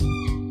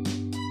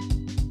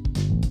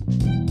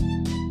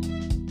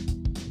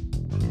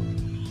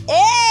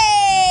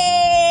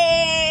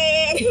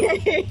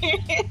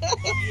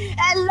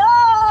Hello!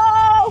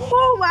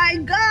 Oh my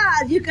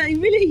God! You can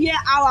really hear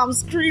how I'm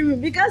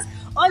screaming because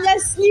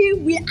honestly,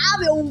 we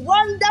have a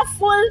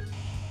wonderful,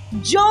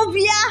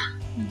 jovial,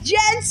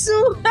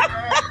 gentle,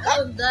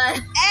 Oh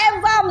God.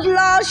 ever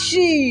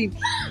blushing.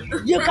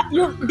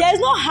 There's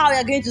no how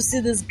you're going to see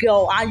this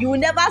girl and you will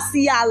never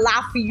see her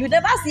laughing. You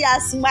never see her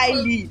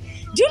smiling.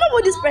 Do you know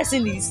what this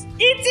person is?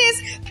 It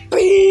is P.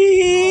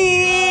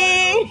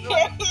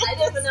 I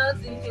don't know how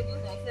to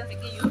introduce myself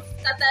again. You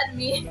scattered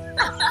me.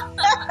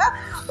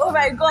 Oh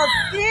my God,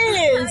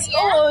 please. Yeah.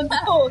 Oh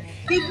no.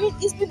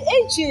 It's been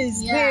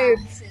ages, babe.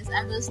 Since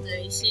August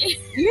 30.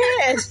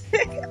 Yes.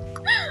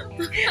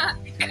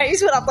 Can you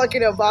see what I'm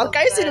talking about?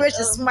 Can you see the way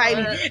she's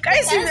smiling? Can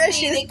you see the way They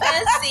she's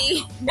can't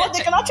see. But they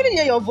can actually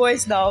hear your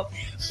voice now.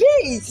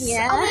 Please.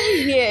 Yeah. How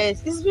many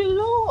years? It's been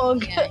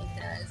long. Yeah, it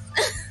does.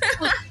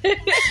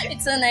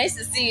 It's so nice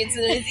to see you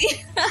too,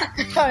 Lizzie.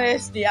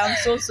 Honestly, I'm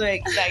so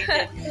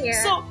excited.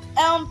 Yeah. So,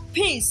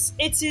 Peace,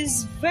 it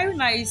is very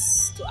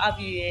nice to have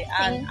you here,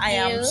 and Thank I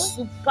am you.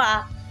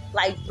 super,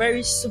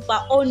 very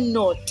super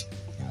honored.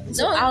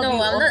 to No, have you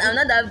on I'm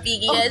not that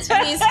big yet,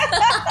 please.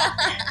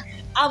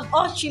 I'm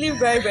actually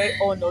very, very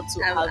honored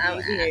to have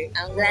you here.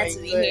 I'm glad to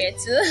be God. here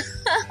too.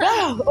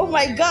 Wow, oh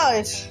my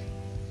God.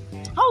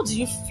 How do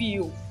you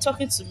feel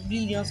talking to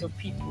millions of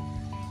people?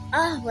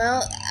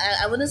 Well,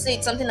 I wouldn't say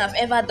it's something I've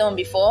ever done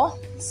before.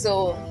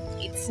 So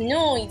it's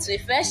new, it's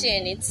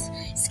refreshing, it's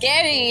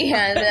scary,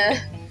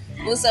 and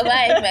we'll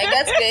survive by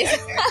God's grace.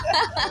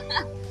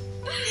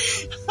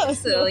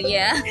 So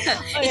yeah,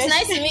 it's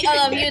nice to meet all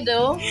of you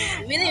though.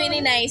 Really,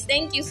 really nice.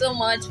 Thank you so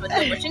much for the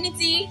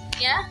opportunity.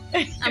 Yeah,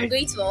 I'm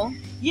grateful.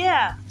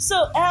 Yeah.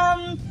 So,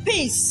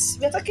 Peace,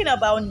 we're talking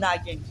about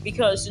nagging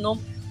because there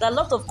are a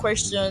lot of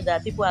questions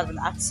that people have been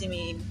asking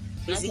me,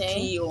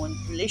 basically on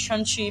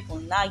relationship,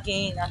 on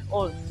nagging, and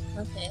all.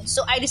 Okay.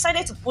 So I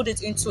decided to put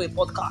it into a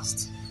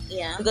podcast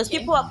Yeah. because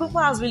people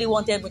has really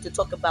wanted me to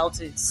talk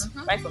about it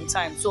right from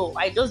time. So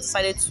I just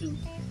decided to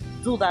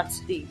do that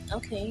today.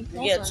 Okay.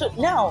 Yeah. So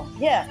now,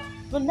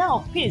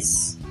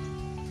 Peace,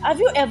 have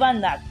you ever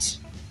nagged,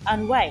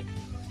 and why?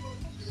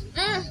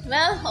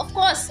 Well, of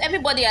course,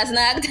 everybody has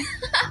nagged.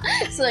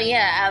 So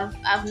yeah,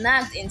 I've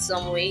nagged in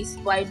some ways,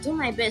 but I do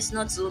my best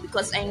not to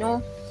because I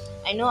know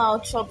how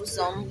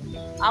troublesome,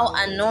 how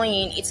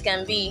annoying it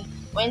can be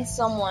when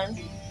someone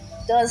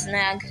does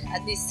nag.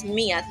 At least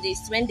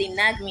when they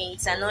nag me,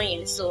 it's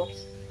annoying. So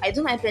I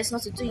do my best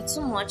not to do it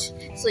too much.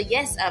 So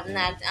yes, I've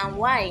nagged, and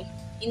why?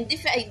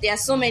 There are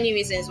so many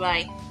reasons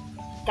why.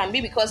 It can be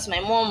because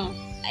my mom.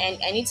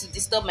 I need to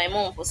disturb my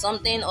mom for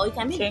something, or it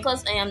can be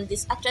because I am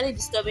actually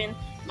disturbing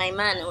my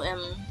man,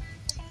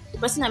 the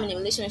person I'm in a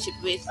relationship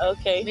with.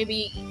 Okay.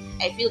 Maybe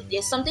I feel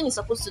there's something he's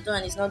supposed to do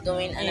and he's not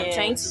doing, and I'm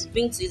trying to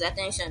bring to his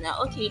attention that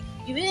you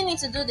really need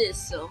to do this.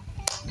 So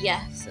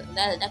yeah, so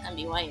that can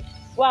be why.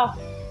 Wow,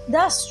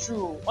 that's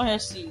true.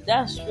 Honestly,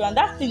 that's true, and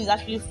that thing is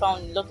actually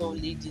found in a lot of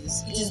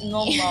ladies. It is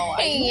normal.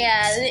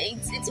 Yeah,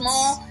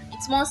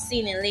 it's more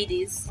seen in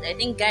ladies. I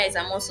think guys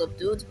are more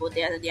subdued, but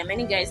there are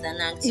many guys that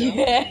nag too.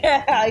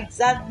 Yeah,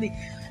 exactly.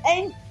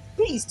 And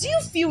please, do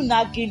you feel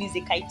nagging is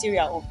a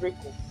criteria of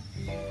breakup?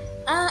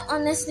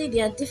 Honestly,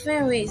 there are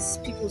different ways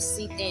people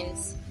see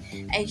things.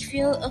 I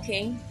feel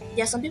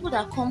there are some people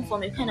that come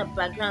from a kind of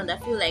background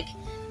that feel like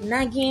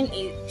nagging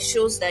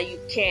shows that you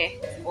care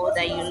or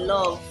that you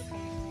love.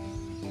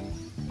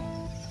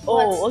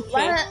 But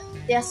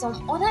there are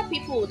some other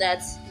people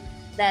that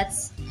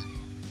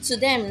to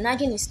them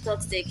nagging is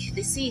toxic.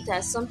 They see it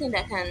as something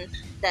that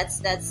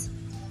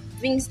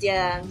brings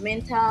their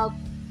mental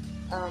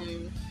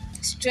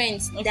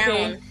strength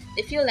down.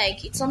 They feel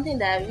like it's something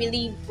that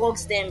really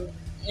bugs them,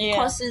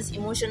 causes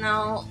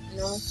emotional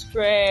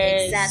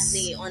stress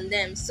exactly on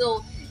them.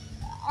 So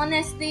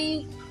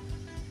honestly,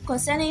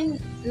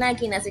 concerning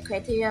nagging as a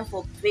criteria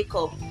for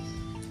breakup,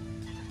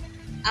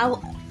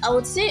 I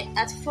would say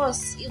at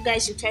first you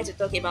guys should try to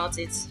talk about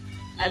it.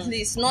 At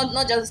least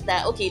not just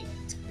that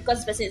because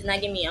this person is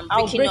nagging me, I'm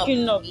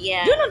breaking up.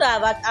 Yeah. Do you know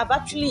that I've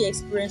actually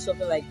experienced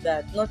something like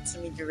that? Not to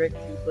me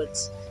directly, but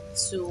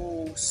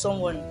to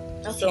someone.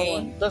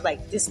 Someone just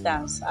like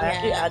distance. I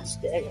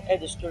actually heard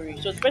the story.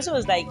 So the person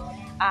was like,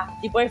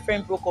 the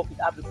boyfriend broke up with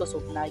her because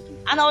of nagging,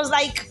 and I was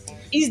like,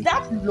 is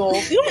that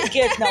love? You don't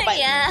get now,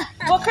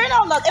 but crying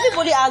out loud,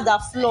 everybody has their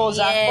flaws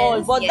and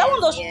all, but that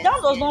one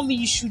does not mean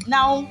you should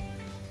now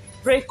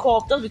break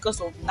up just because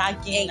of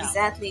nagging.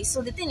 Exactly. Now.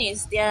 So the thing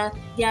is, there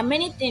are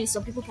many things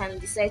some people can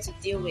decide to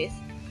deal with.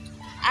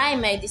 I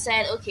might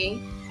decide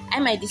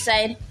I'm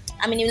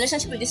in a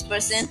relationship with this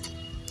person.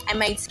 I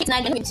might keep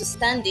nagging him to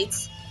stand it,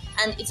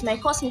 and it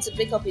might cause me to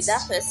break up with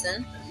that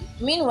person.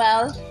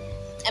 Meanwhile,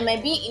 I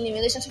might be in a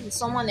relationship with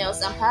someone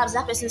else, and perhaps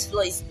that person's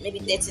flaw is maybe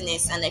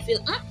dirtiness, and I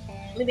feel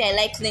maybe I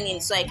like cleaning,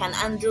 so I can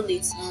handle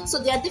it. So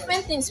there are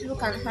different things people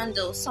can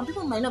handle. Some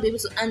people might not be able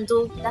to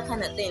handle that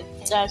kind of thing.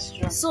 That's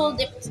true. So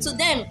to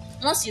them,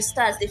 once you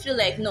start, they feel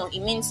like no,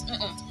 it means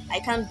I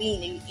can't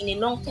be in a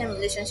long-term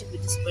relationship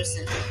with this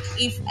person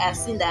if I've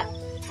seen that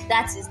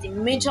is the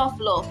major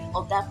flaw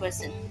of that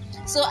person.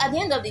 So at the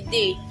end of the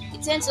day,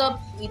 it ends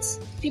up with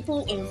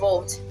people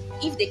involved.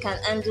 If they can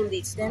handle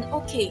it, then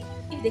okay.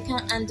 If they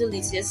can't handle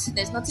it, there's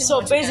nothing.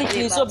 So much you can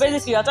do about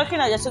basically, you're talking.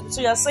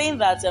 So you're saying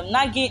that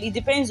nagging, it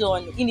depends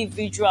on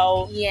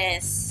individual.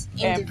 Yes.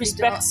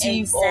 Perspective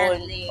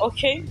exactly. on.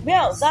 Okay.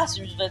 Well, that's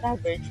very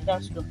true.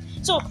 That's true.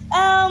 So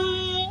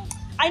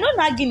I know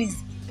nagging is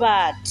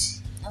bad.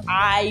 Okay.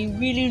 I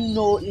really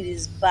know it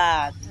is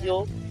bad,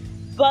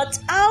 But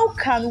how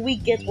can we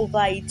get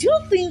over it? Do you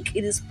think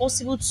it is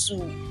possible to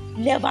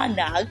never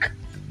nag?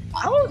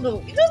 I don't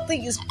know. You don't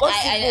think it's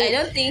possible? I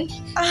don't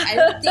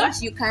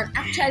think you can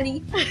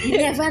actually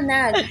never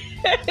nag.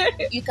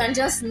 You can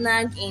just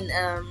nag in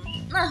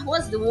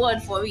what's the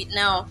word for it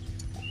now?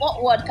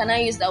 What word can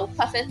I use that will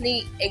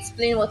perfectly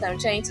explain what I'm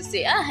trying to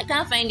say? I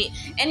can't find it.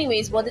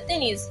 Anyways, but the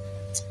thing is,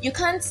 you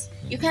can't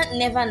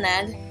never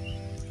nag.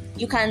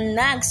 You can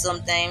nag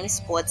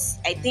sometimes, but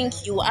I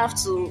think you have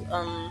to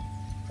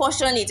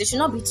portion it. It should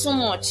not be too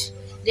much.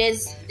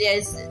 There's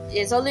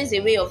always a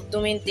way of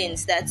doing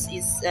things that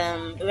is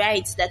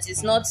right, that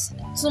is not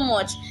too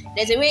much.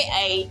 There's a way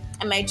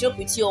I might joke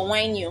with you or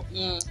whine you.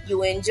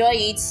 You enjoy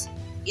it.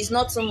 It's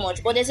not too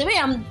much. But there's a way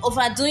I'm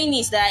overdoing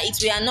it that it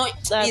will annoy.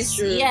 That's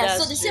true. Yeah.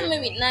 That's so the true. same way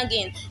with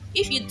nagging.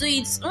 If you do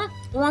it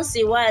once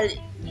a while,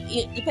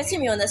 the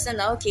person will understand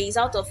that okay, he's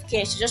out of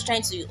care. She's just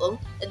trying to.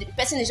 The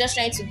person is just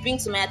trying to bring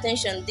to my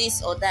attention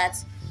this or that.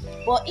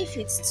 But if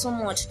it's too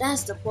much,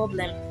 that's the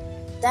problem.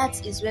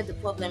 That is where the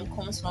problem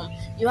comes from.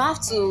 We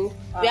have to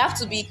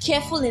be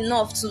careful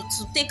enough to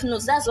take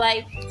notes. That's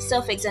why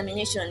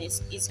self-examination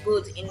is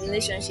good in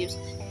relationships.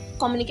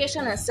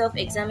 Communication and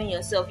self-examine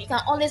yourself. You can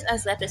always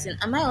ask that person,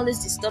 am I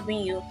always disturbing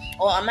you?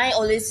 Or am I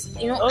always,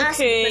 ask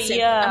the person,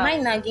 am I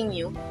nagging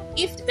you?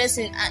 If the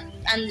person,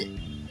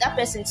 and that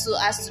person too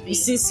has to be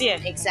sincere.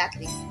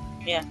 Exactly.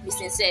 Yeah. Be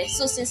sincere.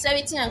 So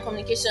sincerity and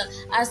communication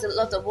has a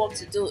lot of work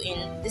to do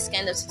in this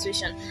kind of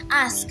situation.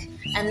 Ask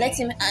and let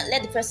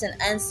the person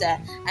answer.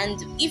 And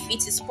if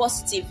it is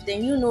positive,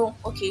 then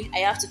okay, I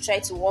have to try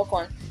to work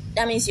on.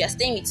 That means you are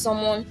staying with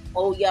someone,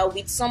 or you are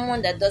with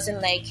someone that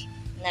doesn't like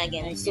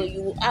nagging. Okay. So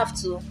you have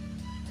to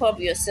curb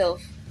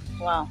yourself.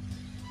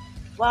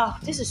 Wow,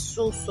 this is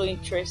so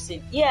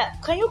interesting. Yeah,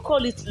 can you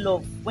call it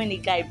love when a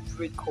guy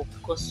break up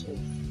because of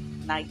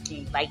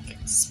nagging, like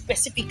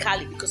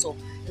specifically because of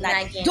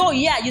nagging? Though,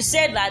 yeah, you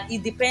said that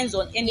it depends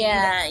on any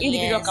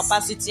individual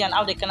capacity and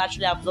how they can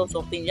actually have lots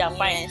of things. Yeah,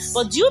 fine.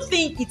 But do you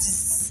think it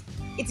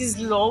is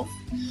love?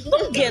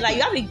 Don't get like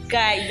you have a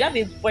guy, you have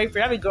a boyfriend,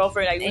 you have a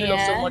girlfriend that you really love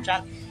so much,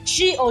 and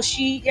she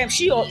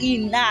or he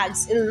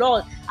nags a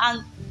lot,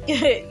 and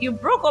you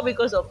broke up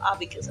because of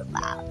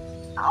that.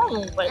 I don't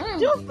know, but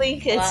do you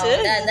think it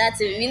is?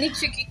 That's a really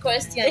tricky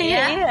question.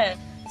 Yeah.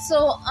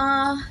 So,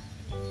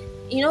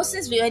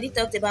 since we already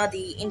talked about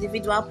the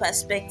individual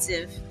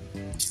perspective,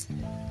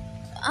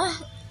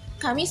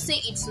 can we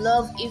say it's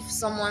love if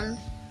someone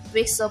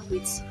breaks up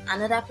with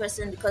another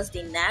person because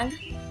they nag?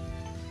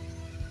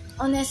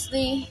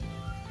 Honestly,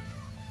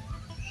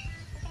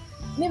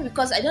 maybe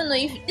because I don't know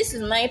if this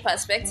is my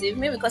perspective.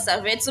 Maybe because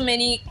I've read too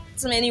many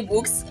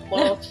books,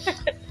 but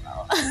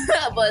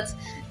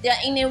there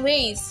are in a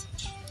ways.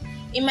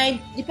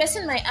 The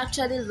person might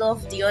actually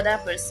love the other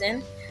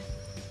person,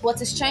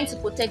 but is trying to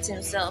protect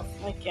himself.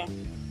 Okay.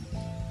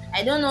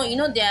 I don't know.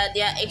 There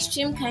are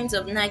extreme kinds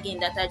of nagging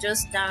that are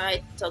just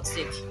downright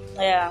toxic.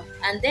 Yeah.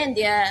 And then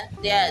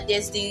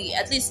there's the,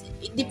 at least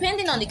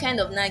depending on the kind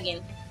of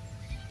nagging.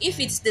 If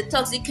it's the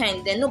toxic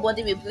kind, then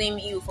nobody will blame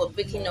you for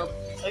breaking up.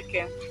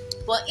 Okay.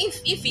 But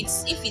if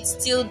it's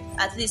still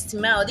at least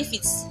mild, if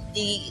it's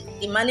the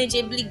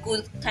manageably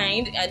good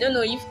kind, I don't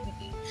know if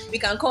we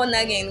can call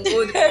nagging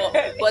good,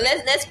 but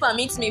let's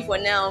permit me for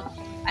now.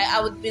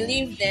 I would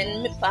believe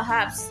then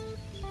perhaps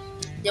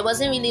there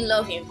wasn't really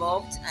love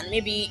involved, and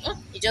maybe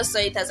he just saw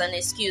it as an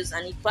excuse,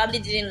 and he probably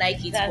didn't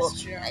like it.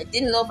 That's true. I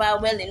didn't love her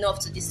well enough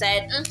to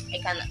decide I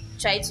can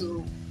try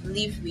to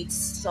live with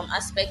some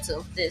aspects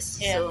of this.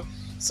 Yeah.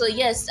 So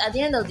yes, at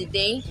the end of the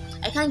day,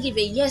 I can't give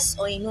a yes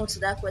or a no to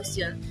that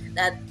question.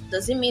 That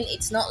doesn't mean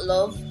it's not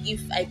love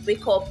if I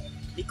break up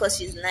because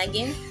she's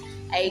nagging.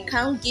 I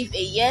can't give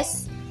a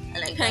yes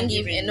and I can't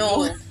give a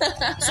no.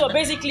 So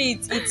basically,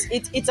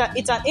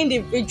 it's an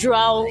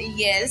individual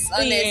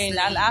honestly,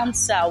 an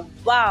answer.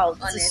 Wow,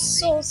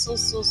 this is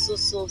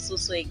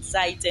so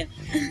exciting.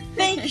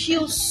 Thank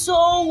you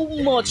so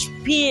much,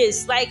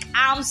 Pierce. Like,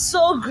 I'm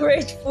so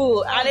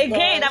grateful. And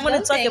again, I'm going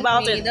to talk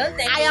about it.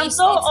 I am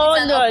so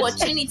honored. It's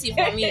an opportunity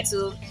for me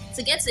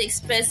to get to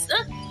express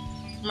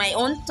my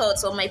own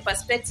thoughts or my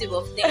perspective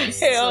of things.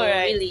 So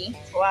really,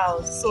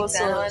 wow, so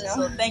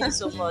thank you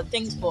so much.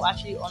 Thanks for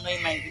actually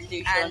honoring my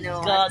invitation. I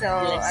know. God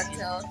bless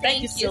you.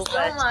 Thank you so much.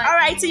 All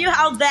right, to you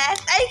out there,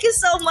 thank you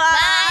so much.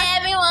 Bye,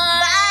 everyone.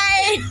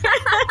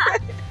 Bye.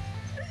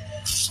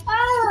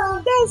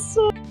 Oh, that's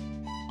so